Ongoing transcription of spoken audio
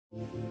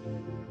Welcome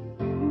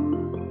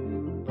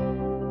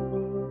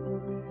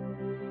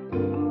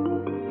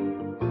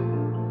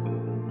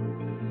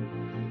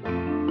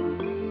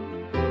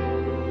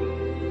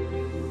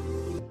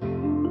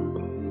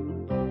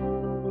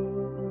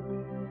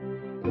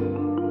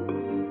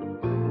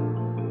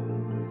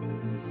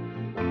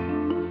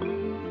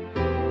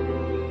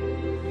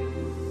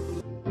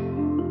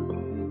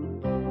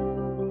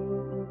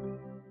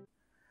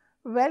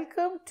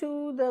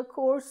to the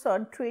course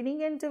on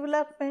training and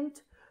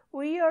development.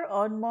 We are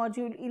on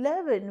module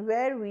 11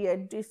 where we are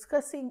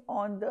discussing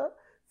on the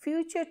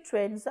future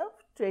trends of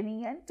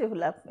training and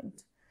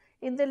development.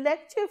 In the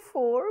lecture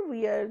 4,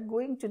 we are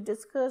going to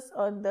discuss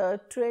on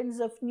the trends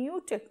of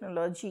new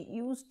technology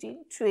used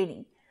in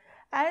training.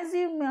 As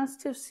you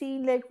must have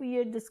seen, like we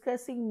are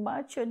discussing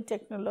much on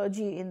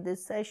technology in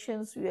these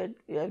sessions.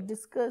 We have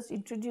discussed,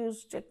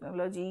 introduced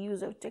technology,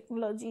 use of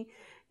technology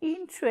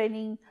in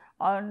training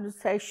on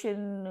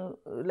session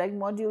like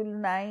module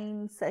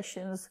 9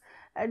 sessions,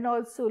 and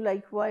also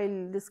like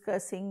while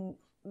discussing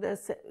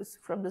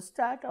from the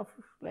start of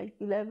like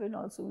 11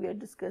 also we are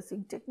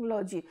discussing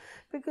technology,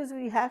 because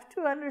we have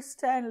to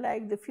understand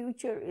like the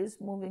future is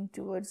moving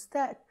towards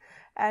that,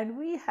 and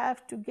we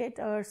have to get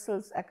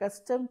ourselves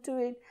accustomed to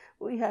it,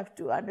 we have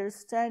to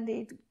understand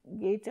it,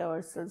 get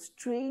ourselves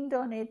trained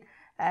on it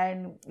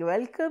and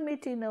welcome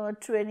it in our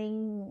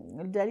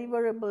training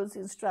deliverables,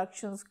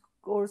 instructions,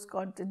 course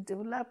content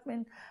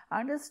development,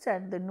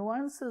 understand the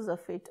nuances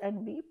of it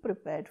and be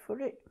prepared for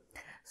it.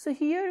 So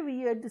here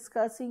we are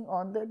discussing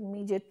on the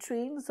major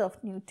trends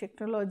of new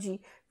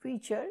technology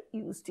feature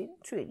used in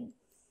training.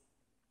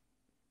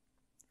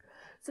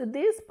 So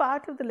this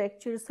part of the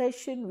lecture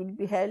session will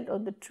be held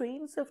on the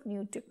trends of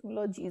new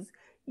technologies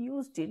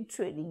used in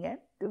training and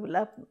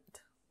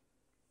development.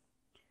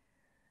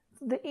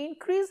 The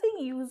increasing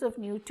use of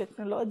new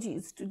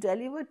technologies to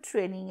deliver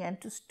training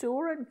and to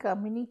store and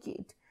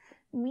communicate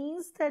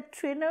means that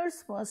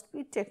trainers must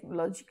be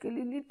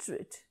technologically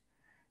literate.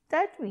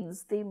 That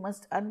means they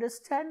must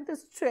understand the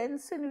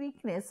strengths and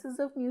weaknesses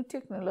of new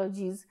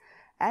technologies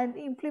and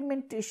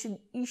implementation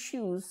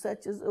issues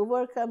such as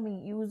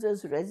overcoming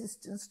users'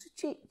 resistance to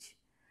change.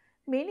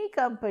 Many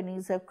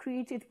companies have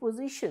created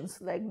positions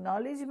like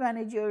knowledge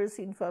managers,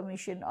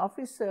 information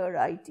officer,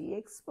 IT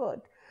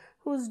expert,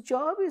 whose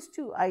job is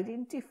to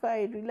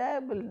identify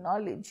reliable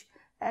knowledge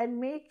and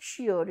make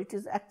sure it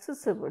is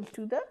accessible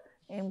to the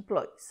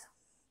employees.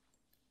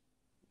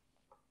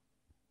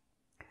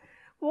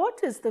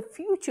 What is the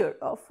future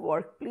of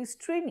workplace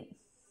training?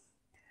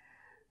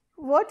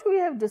 What we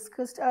have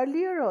discussed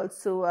earlier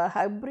also, a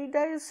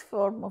hybridized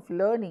form of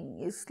learning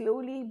is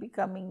slowly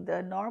becoming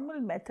the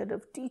normal method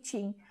of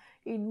teaching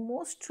in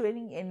most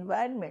training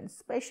environments,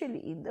 especially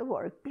in the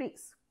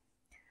workplace.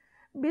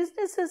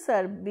 Businesses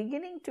are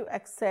beginning to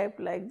accept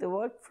like the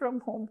work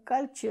from home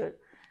culture,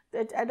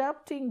 that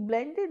adopting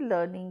blended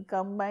learning,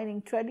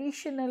 combining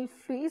traditional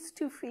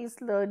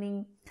face-to-face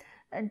learning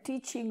and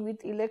teaching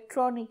with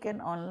electronic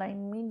and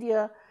online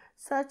media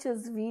such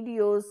as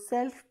videos,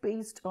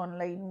 self-paced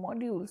online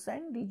modules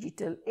and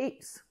digital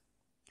aids.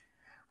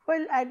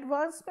 While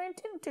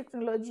advancement in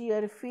technology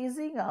are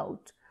phasing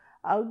out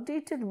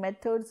outdated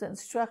methods and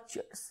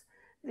structures,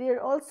 they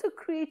are also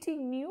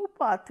creating new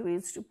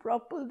pathways to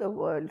propel the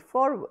world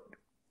forward.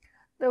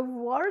 The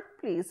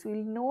workplace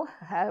will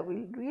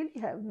really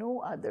have no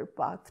other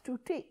path to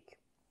take.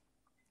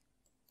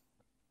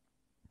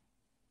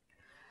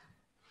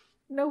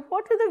 Now,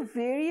 what are the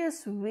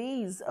various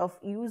ways of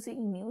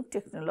using new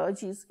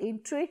technologies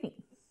in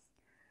training?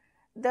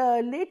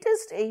 The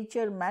latest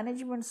HR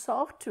management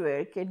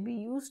software can be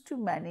used to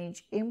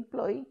manage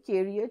employee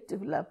career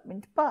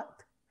development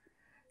path.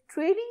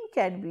 Training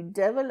can be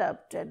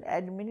developed and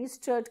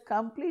administered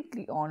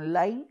completely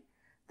online,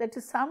 that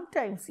is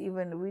sometimes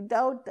even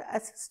without the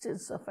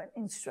assistance of an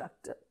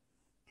instructor.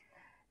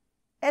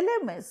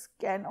 LMS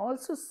can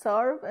also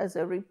serve as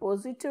a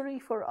repository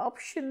for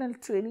optional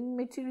training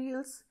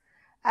materials,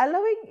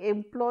 allowing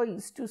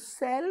employees to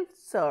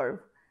self-serve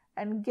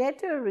and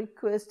get or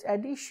request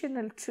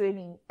additional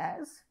training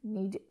as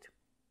needed.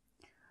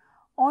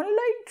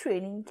 Online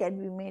training can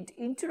be made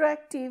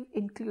interactive,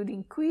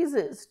 including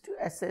quizzes to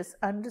assess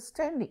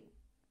understanding.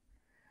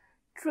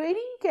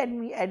 Training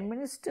can be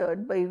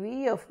administered by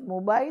way of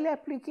mobile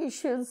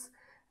applications,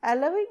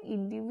 allowing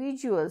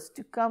individuals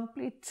to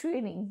complete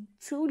training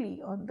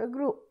truly on the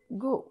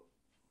go.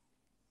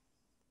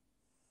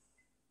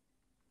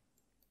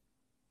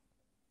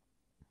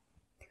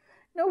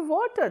 Now,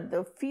 what are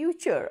the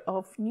future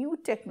of new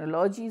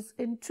technologies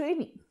in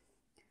training?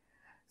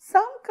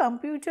 Some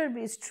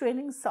computer-based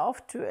training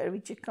software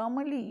which are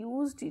commonly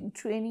used in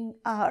training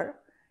are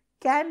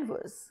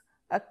Canvas,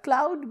 a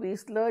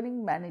cloud-based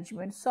learning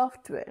management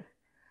software;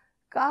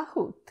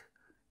 Kahoot,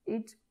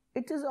 it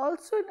is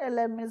also an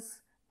LMS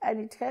and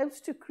it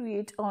helps to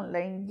create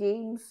online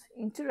games,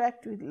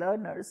 interact with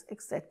learners,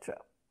 etc.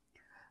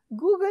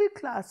 Google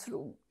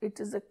Classroom, it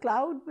is a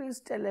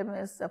cloud-based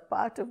LMS, a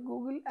part of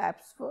Google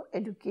Apps for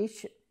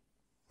Education.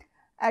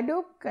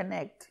 Adobe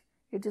Connect,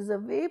 it is a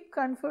web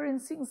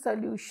conferencing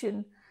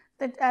solution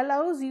that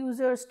allows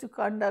users to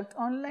conduct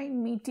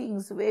online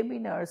meetings,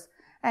 webinars,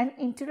 and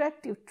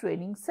interactive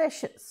training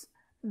sessions.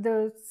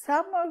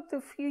 Some of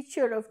the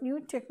future of new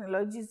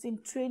technologies in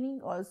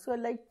training also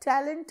like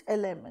Talent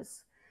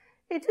LMS.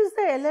 It is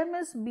the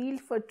LMS built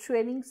for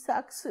training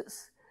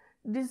success.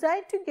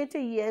 Designed to get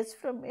a yes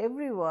from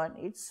everyone,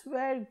 it's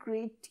where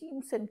great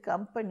teams and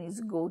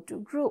companies go to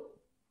grow.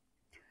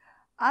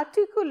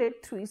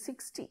 Articulate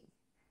 360.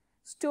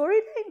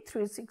 Storyline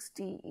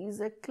 360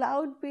 is a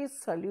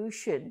cloud-based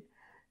solution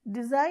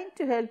designed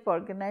to help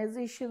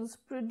organizations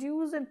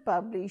produce and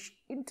publish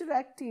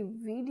interactive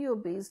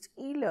video-based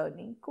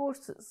e-learning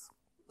courses.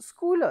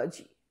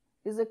 Schoology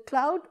is a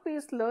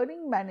cloud-based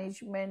learning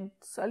management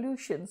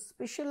solution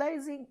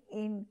specializing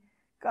in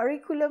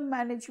curriculum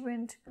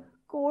management,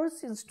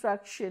 course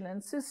instruction,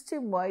 and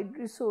system-wide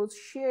resource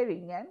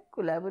sharing and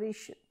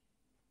collaboration.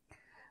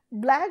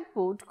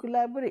 Blackboard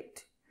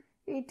Collaborate.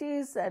 It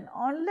is an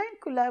online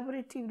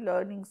collaborative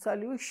learning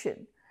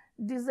solution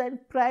designed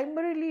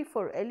primarily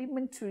for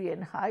elementary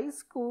and high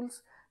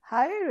schools,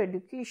 higher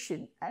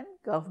education, and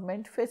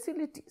government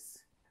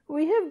facilities.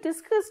 We have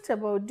discussed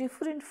about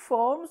different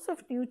forms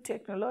of new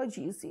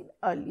technologies in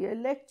earlier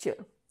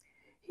lecture.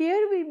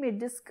 Here we may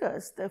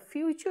discuss the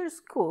future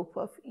scope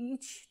of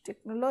each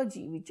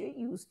technology which are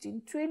used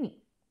in training.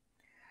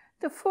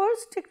 The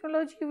first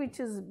technology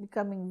which is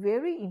becoming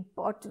very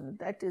important,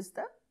 that is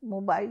the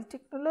mobile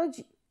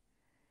technology.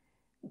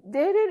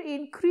 There are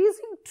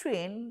increasing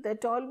trend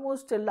that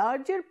almost a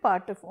larger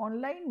part of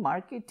online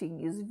marketing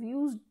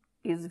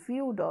is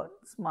viewed on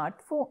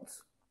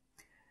smartphones.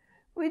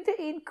 With the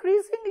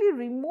increasingly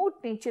remote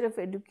nature of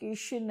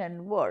education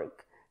and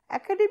work,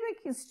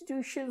 academic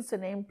institutions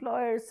and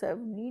employers have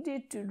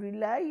needed to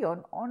rely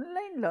on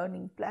online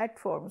learning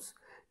platforms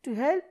to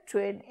help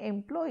train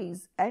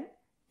employees and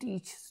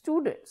teach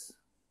students.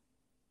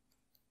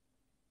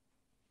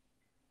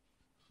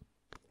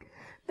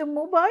 The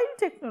mobile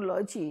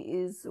technology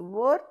is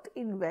worth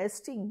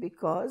investing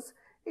because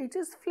it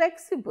is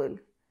flexible,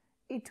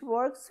 it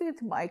works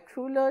with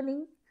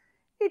micro-learning,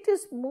 it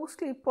is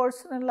mostly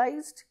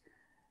personalized,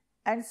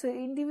 and so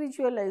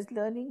individualized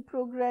learning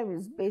program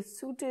is best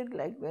suited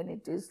like when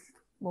it is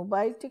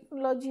mobile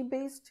technology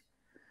based,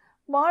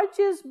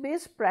 merges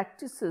best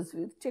practices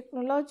with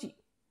technology.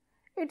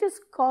 It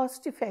is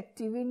cost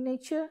effective in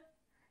nature,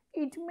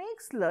 it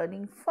makes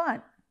learning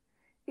fun.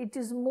 It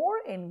is more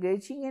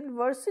engaging and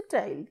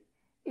versatile.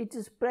 It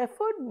is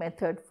preferred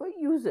method for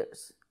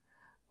users.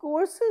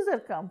 Courses are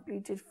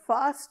completed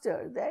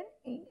faster than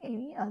in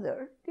any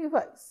other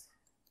device.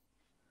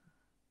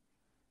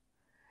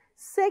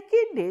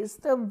 Second is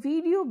the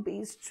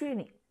video-based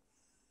training.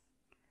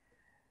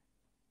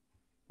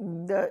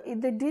 In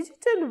the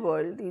digital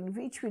world in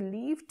which we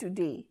live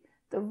today,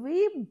 the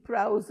web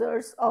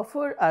browsers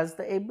offer us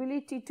the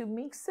ability to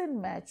mix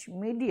and match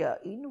media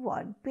in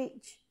one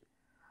page.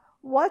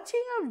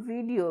 Watching a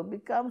video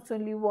becomes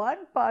only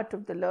one part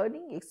of the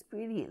learning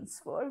experience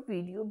for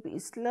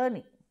video-based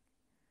learning.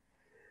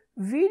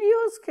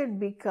 Videos can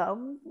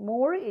become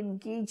more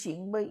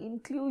engaging by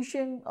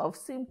inclusion of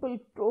simple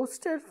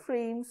poster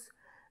frames,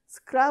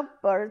 scrub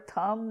bar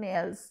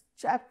thumbnails,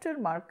 chapter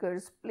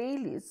markers,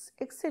 playlists,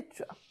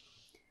 etc.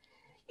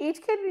 It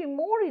can be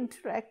more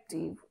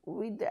interactive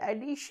with the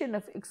addition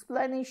of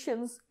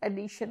explanations,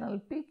 additional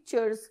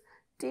pictures,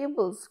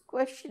 tables,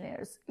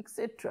 questionnaires,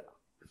 etc.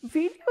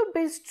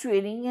 Video-based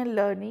training and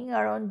learning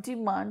are on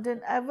demand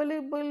and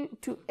available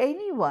to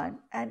anyone,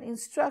 and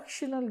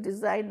instructional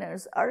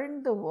designers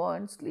aren't the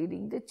ones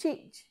leading the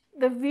change.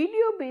 The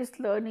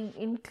video-based learning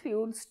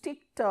includes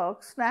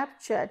TikTok,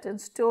 Snapchat, and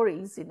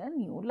stories in a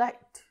new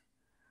light.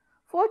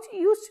 What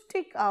used to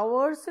take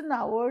hours and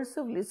hours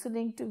of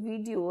listening to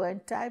video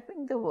and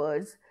typing the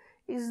words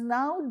is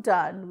now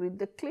done with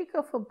the click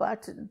of a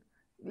button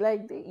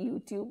like the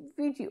YouTube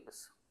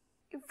videos.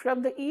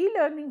 From the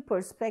e-learning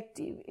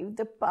perspective, if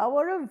the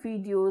power of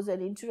videos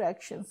and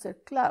interactions are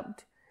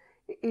clubbed,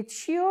 it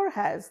sure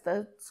has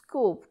the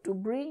scope to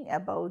bring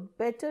about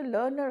better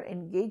learner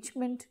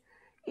engagement,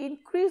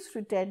 increased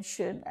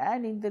retention,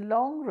 and in the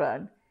long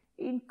run,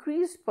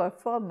 increased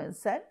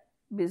performance and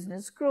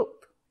business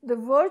growth. The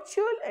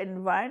virtual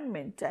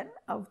environment and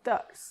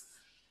avatars.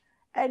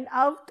 An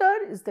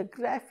avatar is the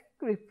graphic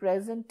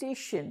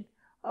representation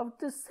of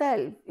the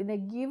self in a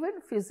given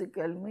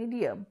physical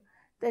medium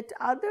that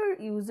other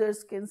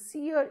users can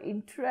see or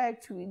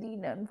interact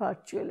within a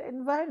virtual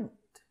environment.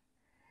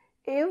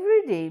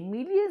 Every day,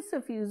 millions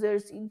of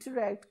users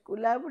interact,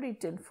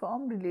 collaborate, and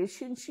form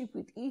relationship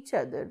with each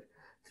other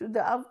through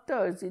the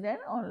avatars in an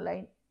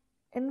online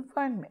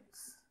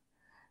environments.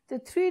 The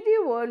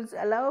 3D worlds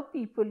allow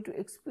people to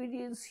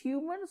experience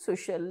human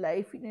social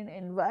life in an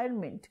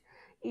environment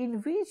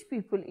in which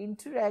people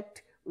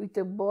interact with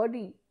the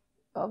body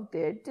of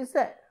their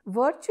desire.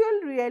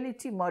 Virtual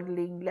Reality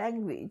Modeling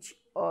Language,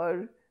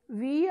 or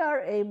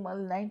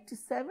VRML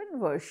 97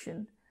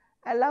 version,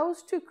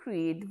 allows to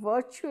create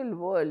virtual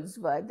worlds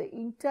via the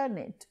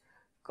internet,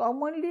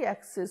 commonly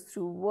accessed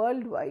through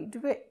World Wide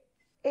Web.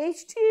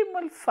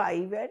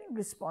 HTML5 and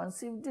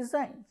responsive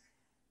design.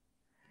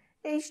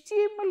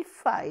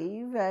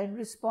 HTML5 and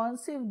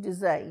responsive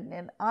design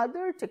and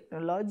other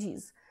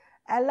technologies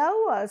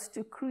allow us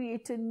to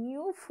create a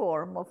new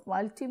form of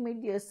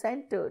multimedia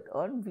centered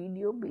on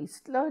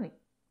video-based learning,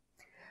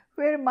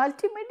 where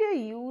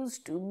multimedia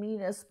used to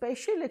mean a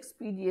special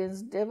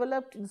experience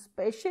developed in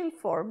special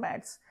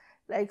formats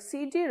like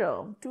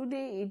CD-ROM.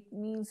 Today it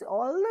means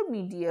all the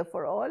media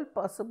for all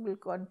possible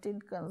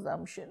content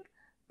consumption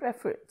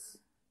preference.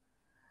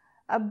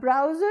 A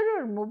browser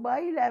or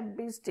mobile app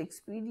based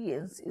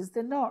experience is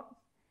the norm.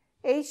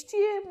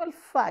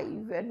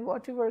 HTML5 and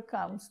whatever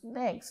comes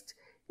next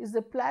is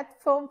the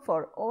platform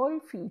for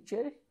all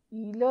future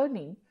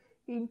e-learning,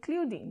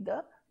 including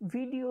the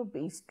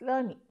video-based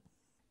learning.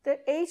 The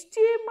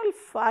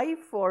HTML5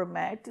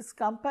 format is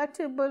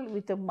compatible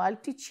with a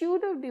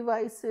multitude of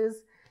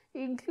devices,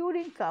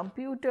 including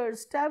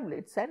computers,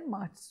 tablets, and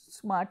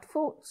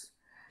smartphones.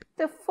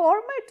 The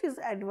format is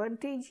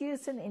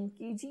advantageous and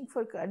engaging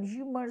for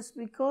consumers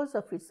because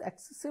of its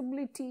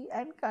accessibility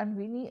and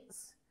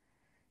convenience.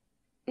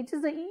 It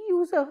is the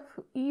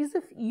ease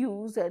of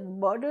use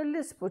and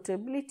borderless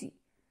portability.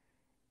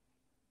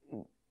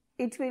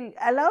 It will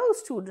allow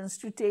students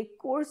to take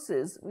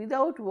courses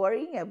without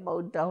worrying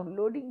about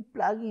downloading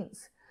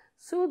plugins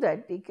so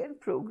that they can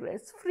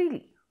progress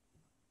freely.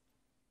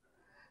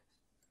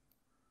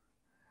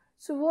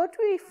 So what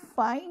we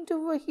find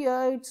over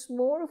here, it's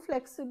more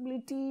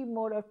flexibility,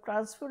 more of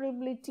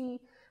transferability,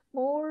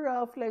 more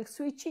of like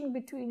switching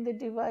between the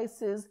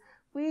devices,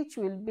 which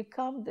will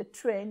become the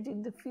trend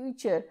in the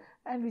future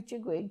and which are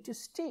going to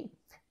stay.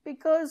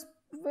 Because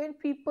when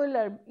people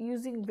are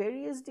using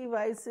various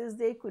devices,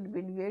 they could be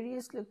in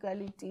various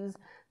localities,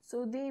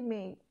 so they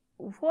may,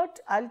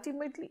 what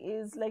ultimately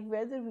is like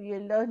whether we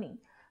are learning,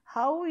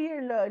 how we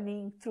are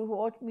learning, through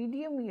what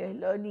medium we are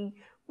learning,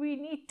 we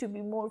need to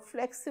be more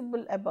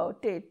flexible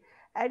about it.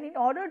 And in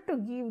order to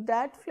give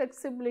that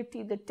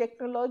flexibility, the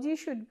technology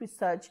should be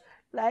such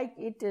like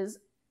it is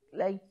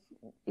like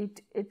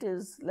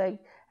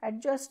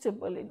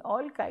adjustable in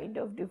all kind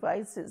of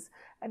devices,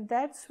 and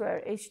that's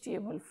where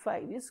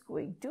HTML5 is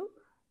going to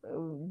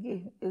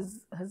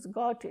has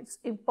got its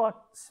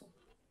importance.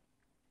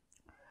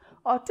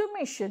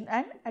 Automation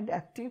and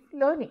adaptive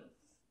learning.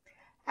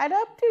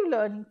 Adaptive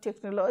learning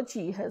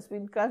technology has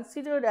been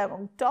considered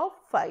among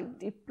top 5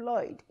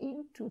 deployed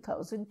in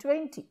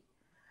 2020.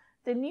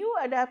 The new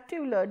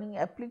adaptive learning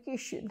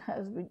application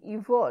has been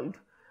evolved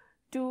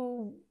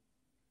to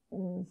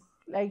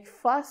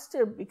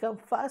become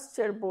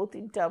faster both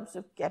in terms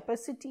of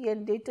capacity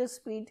and data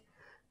speed,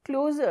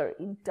 closer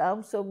in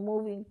terms of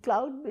moving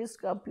cloud-based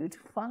compute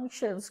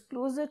functions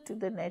closer to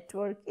the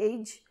network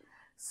edge,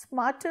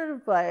 smarter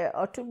via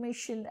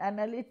automation,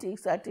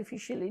 analytics,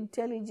 artificial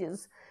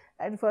intelligence,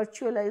 and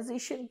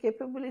virtualization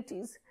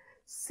capabilities,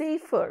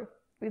 safer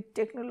with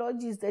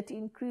technologies that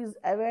increase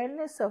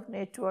awareness of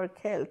network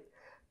health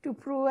to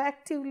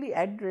proactively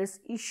address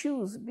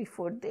issues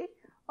before they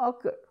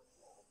occur.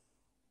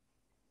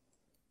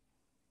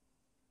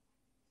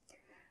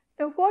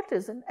 Now, what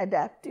is an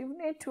adaptive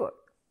network?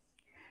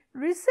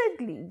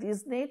 Recently,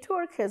 this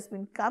network has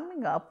been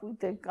coming up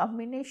with a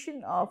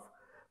combination of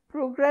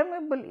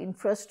programmable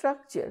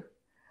infrastructure,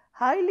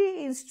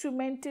 highly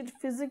instrumented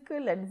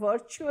physical and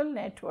virtual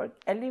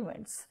network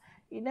elements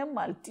in a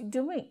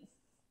multi-domain,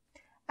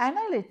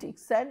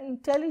 analytics and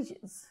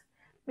intelligence,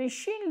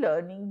 machine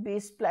learning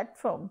based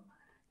platform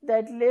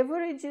that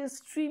leverages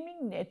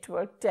streaming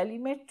network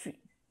telemetry,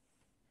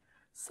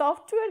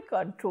 software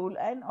control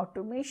and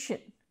automation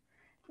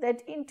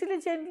that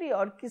intelligently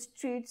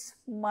orchestrates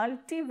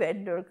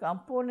multi-vendor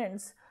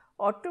components,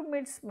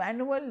 automates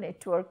manual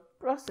network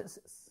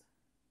processes.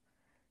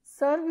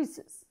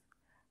 Services.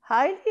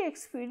 Highly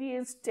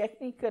experienced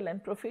technical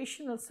and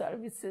professional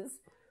services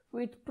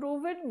with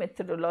proven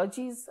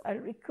methodologies are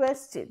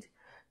requested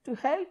to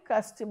help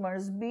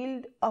customers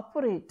build,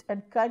 operate,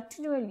 and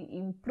continually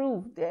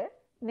improve their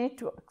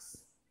networks.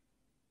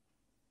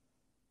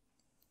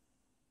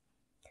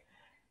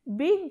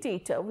 Big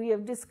data, we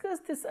have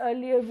discussed this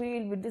earlier. We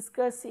will be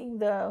discussing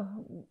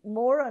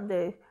more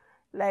on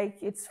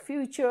its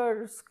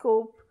future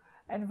scope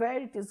and where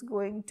it is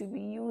going to be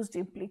used,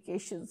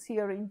 implications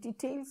here in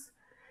details.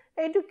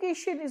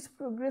 Education is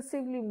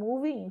progressively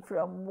moving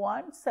from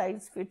one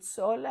size fits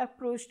all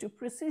approach to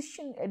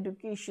precision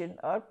education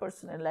or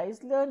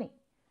personalized learning.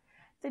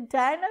 The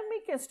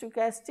dynamic and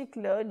stochastic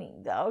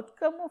learning, the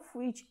outcome of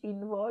which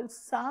involves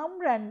some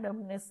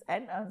randomness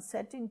and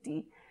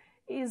uncertainty,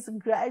 is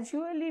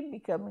gradually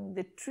becoming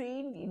the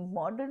trend in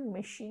modern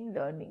machine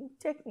learning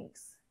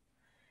techniques.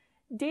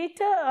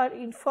 Data are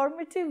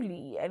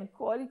informatively and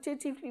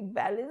qualitatively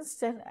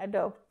balanced and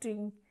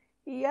adopting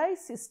AI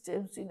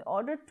systems in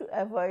order to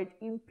avoid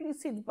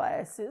implicit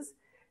biases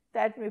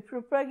that may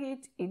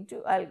propagate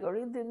into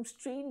algorithms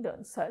trained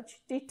on such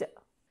data.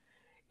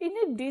 In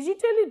a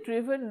digitally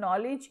driven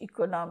knowledge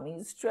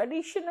economies,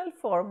 traditional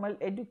formal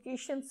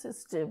education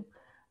systems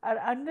are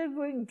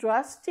undergoing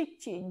drastic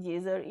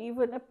changes or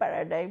even a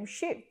paradigm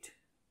shift.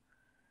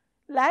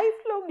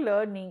 Lifelong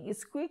learning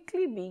is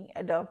quickly being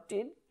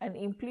adopted and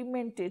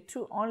implemented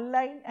through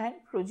online and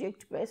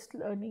project-based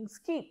learning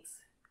schemes.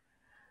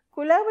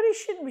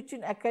 Collaboration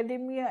between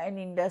academia and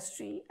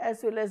industry,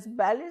 as well as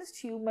balanced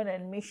human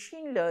and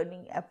machine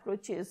learning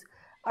approaches,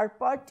 are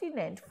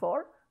pertinent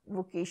for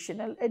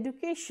vocational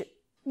education.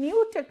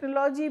 New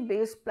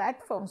technology-based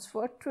platforms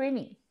for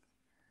training.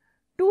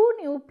 Two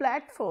new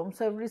platforms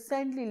have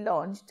recently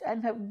launched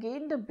and have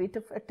gained a bit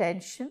of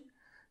attention,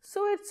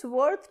 so it's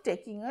worth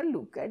taking a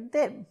look at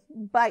them.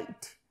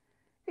 Byte.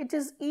 It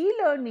is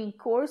e-learning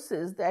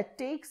courses that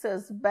takes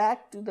us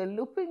back to the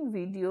looping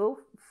video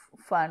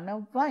fun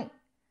of Vine.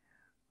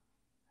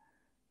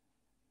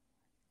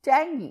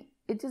 Tangi.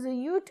 It is a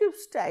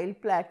YouTube-style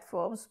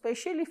platform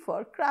specially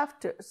for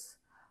crafters.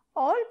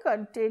 All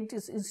content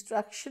is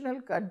instructional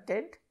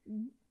content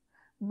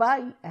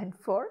by and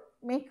for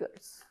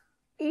makers.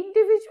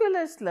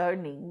 Individualized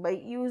learning by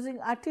using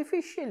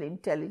artificial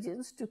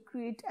intelligence to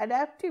create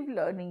adaptive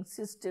learning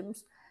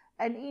systems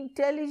and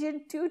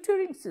intelligent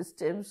tutoring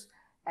systems,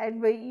 and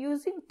by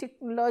using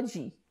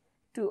technology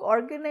to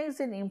organize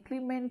and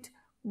implement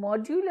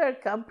modular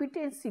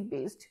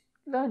competency-based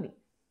learning.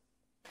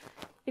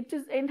 It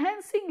is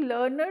enhancing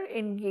learner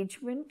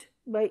engagement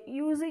by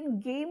using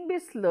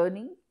game-based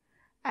learning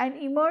and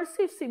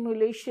immersive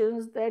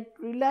simulations that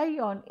rely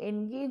on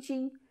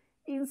engaging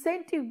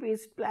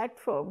incentive-based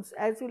platforms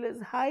as well as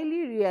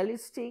highly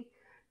realistic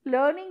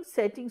learning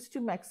settings to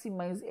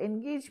maximize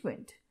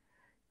engagement.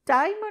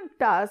 Time on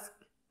task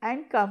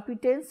and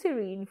competency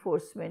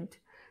reinforcement.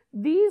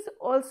 These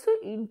also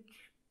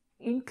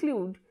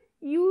include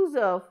use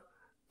of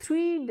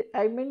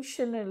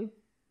three-dimensional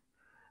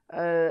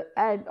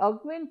and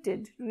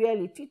augmented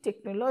reality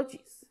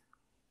technologies.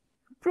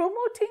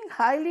 Promoting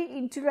highly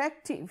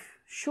interactive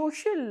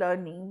social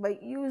learning by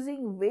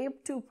using Web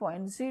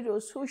 2.0,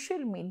 social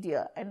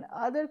media and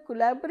other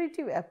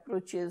collaborative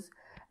approaches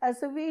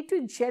as a way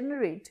to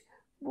generate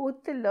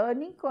both the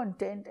learning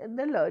content and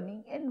the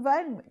learning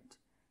environment,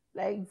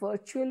 like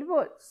virtual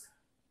worlds.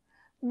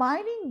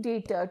 Mining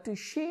data to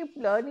shape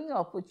learning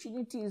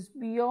opportunities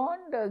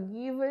beyond a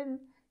given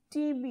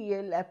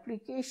TBL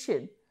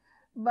application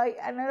by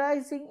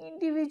analyzing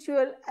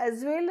individual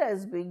as well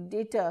as big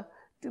data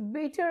to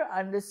better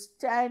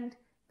understand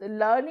the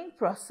learning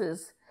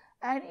process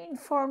and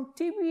inform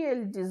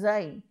TBL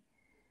design,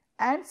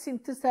 and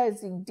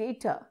synthesizing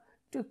data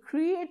to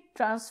create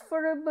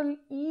transferable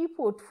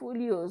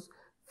e-portfolios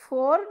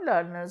for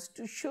learners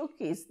to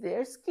showcase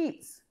their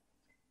skills.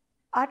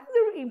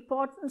 Another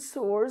important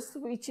source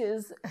which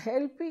is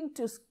helping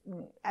to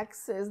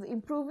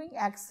improving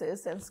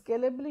access and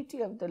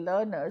scalability of the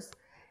learners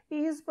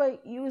is by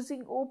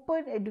using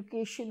open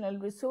educational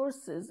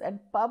resources and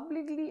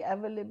publicly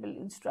available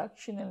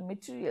instructional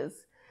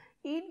materials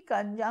in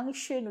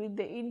conjunction with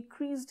the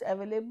increased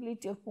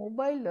availability of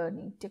mobile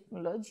learning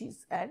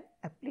technologies and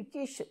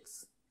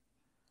applications.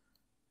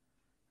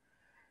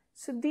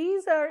 So,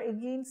 these are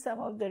again some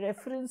of the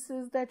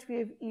references that we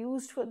have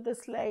used for the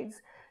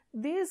slides.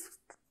 This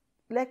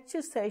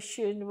lecture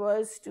session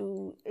was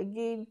to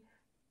again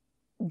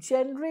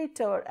generate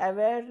our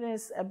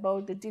awareness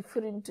about the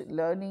different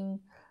learning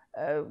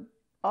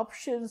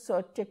options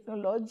or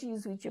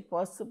technologies which are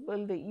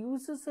possible, the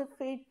uses of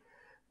it.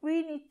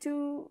 We need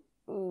to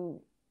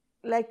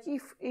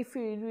if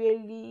we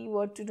really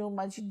want to know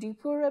much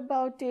deeper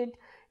about it,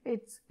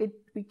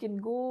 we can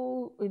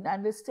go in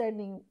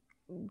understanding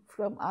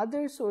from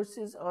other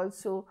sources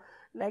also,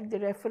 like the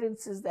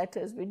references that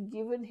has been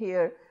given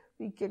here.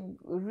 We can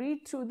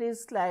read through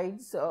these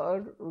slides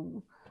or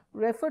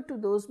refer to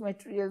those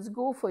materials,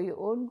 go for your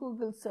own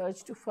Google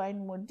search to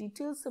find more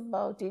details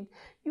about it.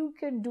 You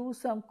can do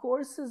some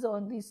courses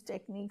on these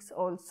techniques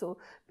also,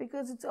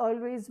 because it's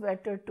always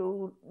better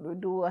to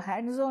do a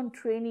hands-on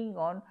training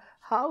on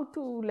how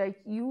to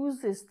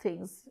use these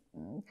things,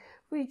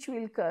 which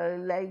will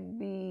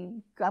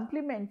be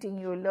complementing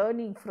your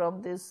learning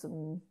from this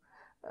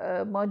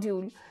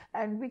module.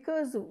 And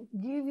because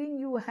giving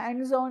you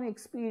hands-on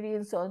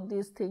experience on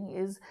this thing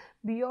is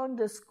beyond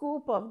the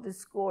scope of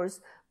this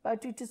course,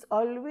 but it is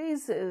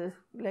always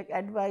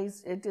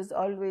advised, it is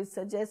always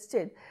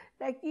suggested,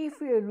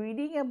 if we are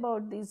reading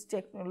about these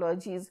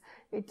technologies,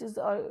 it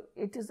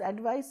is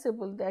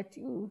advisable that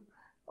you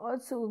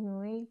also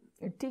may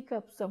take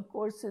up some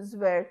courses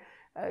where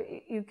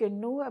you can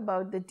know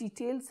about the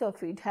details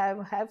of it,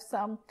 have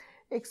some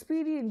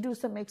experience, do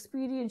some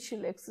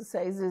experiential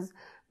exercises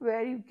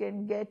where you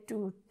can get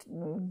to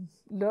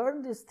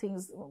learn these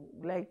things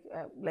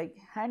like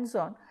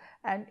hands-on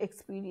and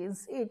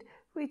experience it,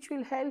 which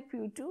will help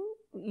you to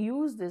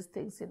use these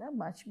things in a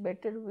much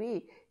better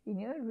way in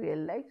your real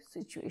life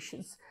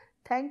situations.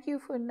 Thank you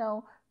for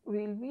now. We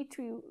will meet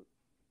you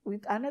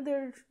with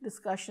another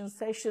discussion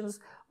sessions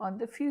on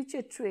the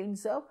future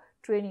trends of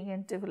training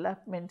and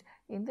development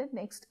in the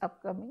next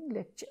upcoming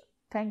lecture.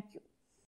 Thank you.